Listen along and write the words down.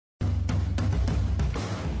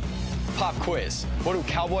Pop quiz. What do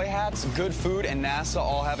cowboy hats, good food, and NASA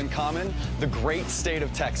all have in common? The great state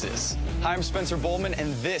of Texas. Hi, I'm Spencer Boldman,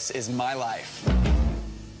 and this is my life.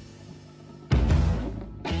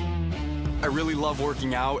 I really love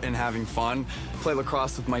working out and having fun. Play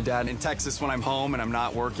lacrosse with my dad in Texas when I'm home and I'm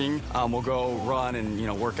not working. We'll go run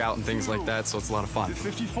and work out and things like that, so it's a lot of fun.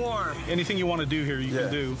 54. Anything you want to do here, you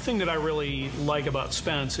can do. The thing that I really like about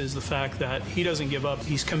Spence is the fact that he doesn't give up.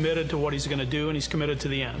 He's committed to what he's going to do, and he's committed to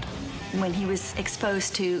the end. When he was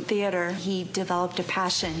exposed to theater, he developed a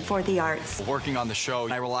passion for the arts. Working on the show,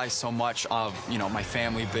 I rely so much of, my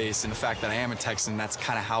family base and the fact that I am a Texan. That's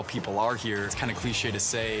kind of how people are here. It's kind of cliche to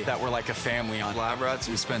say that we're like a family on Lab Rats.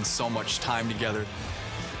 We spend so much time together.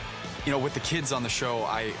 With the kids on the show,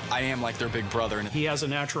 I am like their big brother. He has a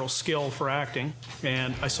natural skill for acting,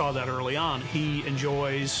 and I saw that early on. He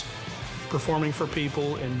enjoys performing for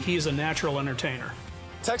people, and he's a natural entertainer.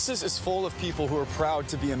 Texas is full of people who are proud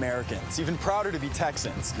to be Americans, even prouder to be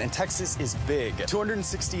Texans. And Texas is big,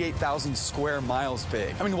 268,000 square miles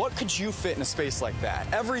big. I mean, what could you fit in a space like that?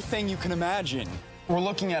 Everything you can imagine. We're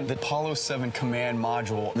looking at the Apollo 7 command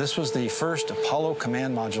module. This was the first Apollo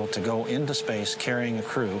command module to go into space carrying a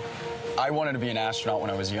crew. I wanted to be an astronaut when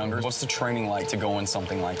I was younger. What's the training like to go in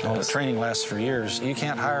something like this? Oh, the training lasts for years. You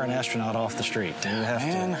can't hire an astronaut off the street. You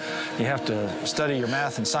have to study your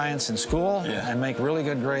math and science in school and make really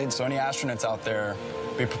good grades. So any astronauts out there,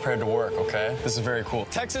 be prepared to work, okay? This is very cool.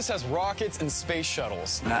 Texas has rockets and space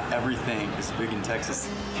shuttles. Not everything is big in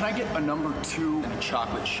Texas. Can I get a number 2 and a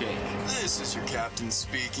chocolate shake? This is your captain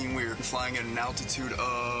speaking. We're flying at an altitude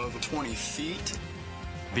of 20 feet.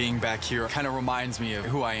 Being back here kind of reminds me of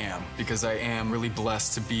who I am, because I am really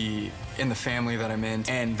blessed to be in the family that I'm in,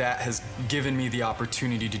 and that has given me the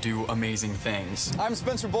opportunity to do amazing things. I'm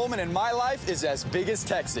Spencer Boldman, and my life is as big as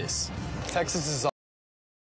Texas. Texas is